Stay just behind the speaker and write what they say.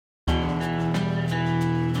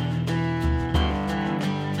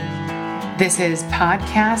This is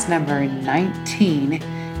podcast number 19,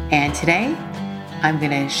 and today I'm going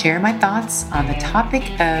to share my thoughts on the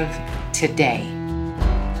topic of today.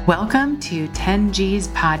 Welcome to 10G's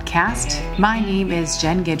podcast. My name is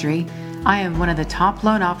Jen Guidry. I am one of the top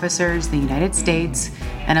loan officers in the United States,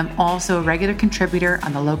 and I'm also a regular contributor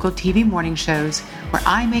on the local TV morning shows where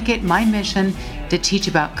I make it my mission to teach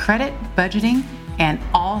about credit, budgeting, and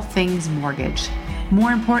all things mortgage.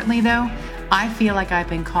 More importantly, though, I feel like I've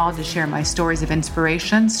been called to share my stories of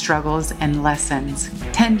inspiration, struggles, and lessons.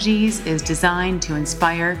 10G's is designed to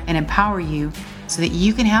inspire and empower you so that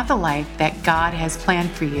you can have the life that God has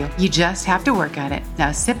planned for you. You just have to work at it.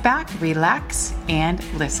 Now sit back, relax, and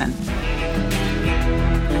listen.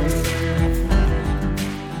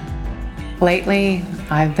 Lately,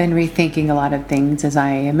 I've been rethinking a lot of things, as I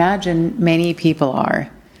imagine many people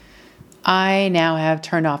are. I now have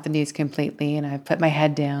turned off the news completely, and I've put my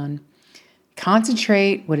head down.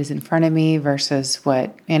 Concentrate what is in front of me versus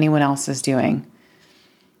what anyone else is doing.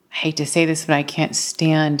 I hate to say this, but I can't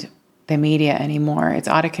stand the media anymore. It's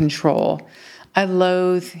out of control. I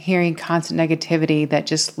loathe hearing constant negativity that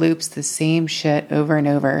just loops the same shit over and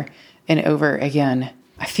over and over again.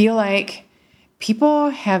 I feel like people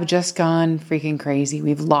have just gone freaking crazy.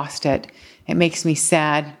 We've lost it. It makes me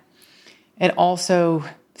sad. It also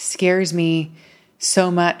scares me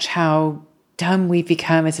so much how dumb we've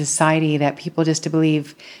become as a society that people just to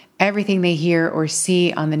believe everything they hear or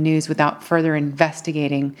see on the news without further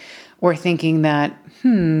investigating or thinking that,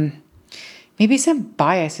 maybe some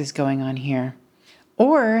bias is going on here.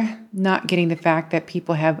 Or not getting the fact that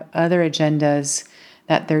people have other agendas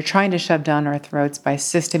that they're trying to shove down our throats by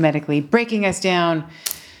systematically breaking us down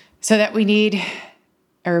so that we need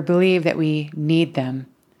or believe that we need them,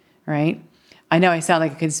 right? I know I sound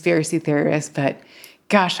like a conspiracy theorist, but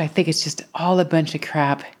gosh, I think it's just all a bunch of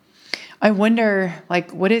crap. I wonder,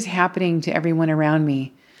 what is happening to everyone around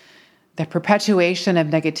me? The perpetuation of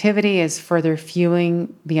negativity is further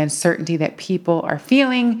fueling the uncertainty that people are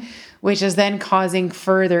feeling, which is then causing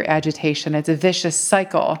further agitation. It's a vicious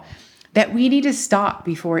cycle that we need to stop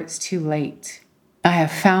before it's too late. I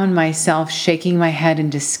have found myself shaking my head in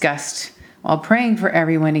disgust while praying for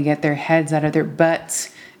everyone to get their heads out of their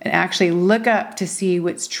butts and actually look up to see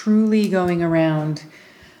what's truly going around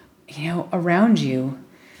you.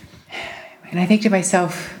 And I think to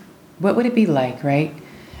myself, what would it be like, right?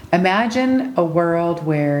 Imagine a world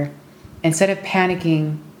where instead of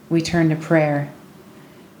panicking, we turn to prayer.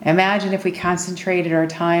 Imagine if we concentrated our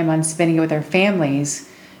time on spending it with our families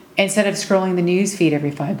instead of scrolling the news feed every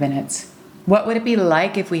 5 minutes. What would it be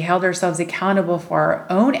like if we held ourselves accountable for our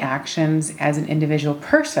own actions as an individual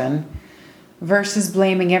person versus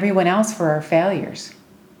blaming everyone else for our failures?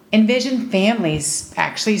 Envision families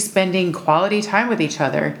actually spending quality time with each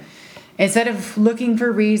other instead of looking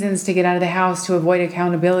for reasons to get out of the house to avoid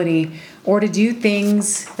accountability or to do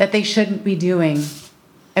things that they shouldn't be doing.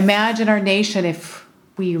 Imagine our nation if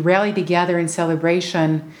we rallied together in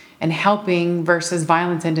celebration and helping versus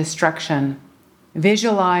violence and destruction.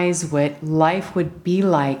 Visualize what life would be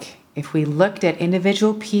like if we looked at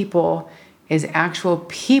individual people as actual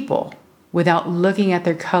people without looking at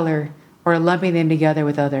their color or lumping them together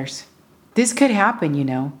with others. This could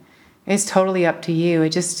happen, It's totally up to you.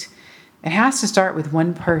 It has to start with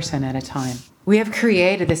one person at a time. We have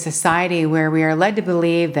created a society where we are led to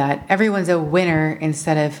believe that everyone's a winner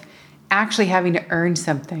instead of actually having to earn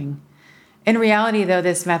something. In reality, though,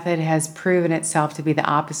 this method has proven itself to be the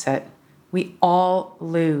opposite. We all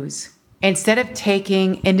lose. Instead of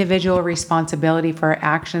taking individual responsibility for our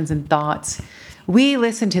actions and thoughts, we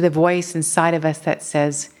listen to the voice inside of us that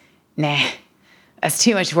says, nah, that's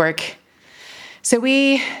too much work. So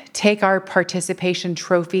we take our participation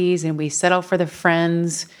trophies and we settle for the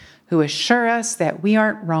friends who assure us that we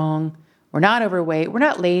aren't wrong, we're not overweight, we're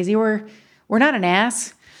not lazy, we're not an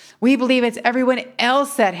ass. We believe it's everyone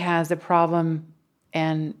else that has the problem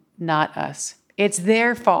and not us. It's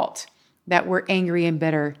their fault that we're angry and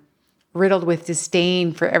bitter, riddled with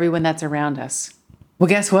disdain for everyone that's around us. Well,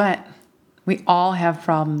 guess what? We all have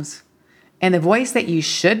problems. And the voice that you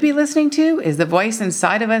should be listening to is the voice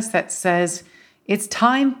inside of us that says, it's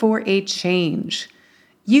time for a change.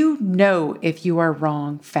 You know if you are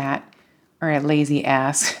wrong, fat, or a lazy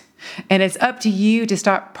ass. And it's up to you to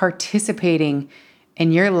stop participating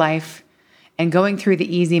in your life and going through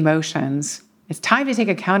the easy motions. It's time to take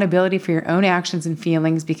accountability for your own actions and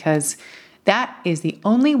feelings because that is the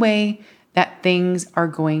only way that things are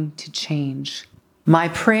going to change. My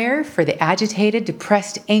prayer for the agitated,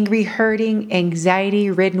 depressed, angry, hurting,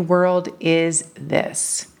 anxiety-ridden world is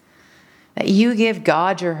this: that you give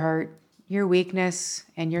God your hurt, your weakness,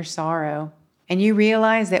 and your sorrow, and you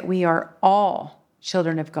realize that we are all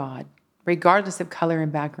children of God, regardless of color and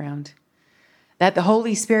background. That the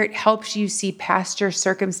Holy Spirit helps you see past your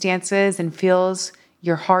circumstances and fills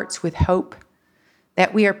your hearts with hope.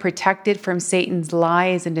 That we are protected from Satan's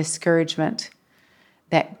lies and discouragement.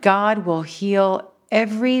 That God will heal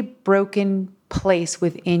every broken place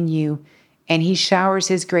within you, and He showers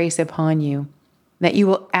His grace upon you. That you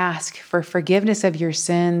will ask for forgiveness of your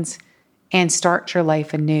sins and start your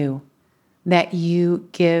life anew. That you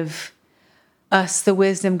give us the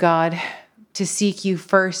wisdom, God, to seek you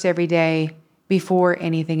first every day before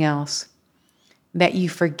anything else. That you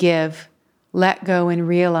forgive, let go, and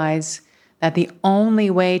realize that the only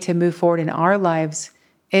way to move forward in our lives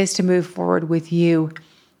is to move forward with you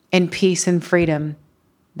in peace and freedom.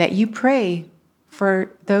 That you pray for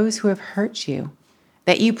those who have hurt you.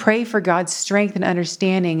 That you pray for God's strength and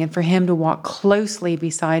understanding and for Him to walk closely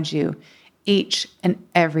beside you each and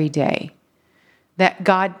every day. That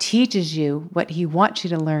God teaches you what He wants you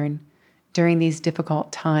to learn during these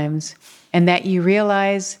difficult times, and that you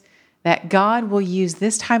realize that God will use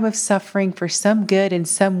this time of suffering for some good in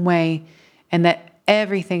some way, and that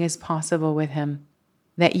everything is possible with Him.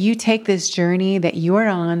 That you take this journey that you are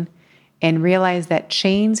on and realize that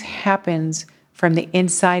change happens from the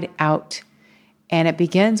inside out, and it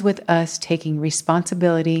begins with us taking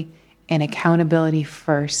responsibility and accountability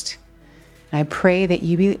first. I pray that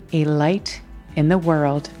you be a light in the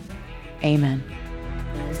world. Amen.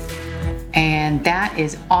 And that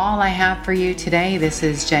is all I have for you today. This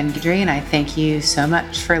is Jen Guidry, and I thank you so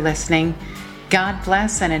much for listening. God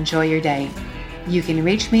bless and enjoy your day. You can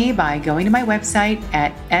reach me by going to my website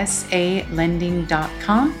at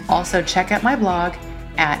salending.com. Also check out my blog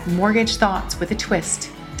at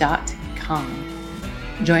mortgagethoughtswithatwist.com.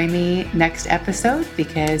 Join me next episode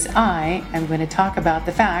because I am going to talk about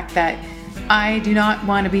the fact that I do not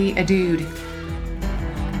want to be a dude.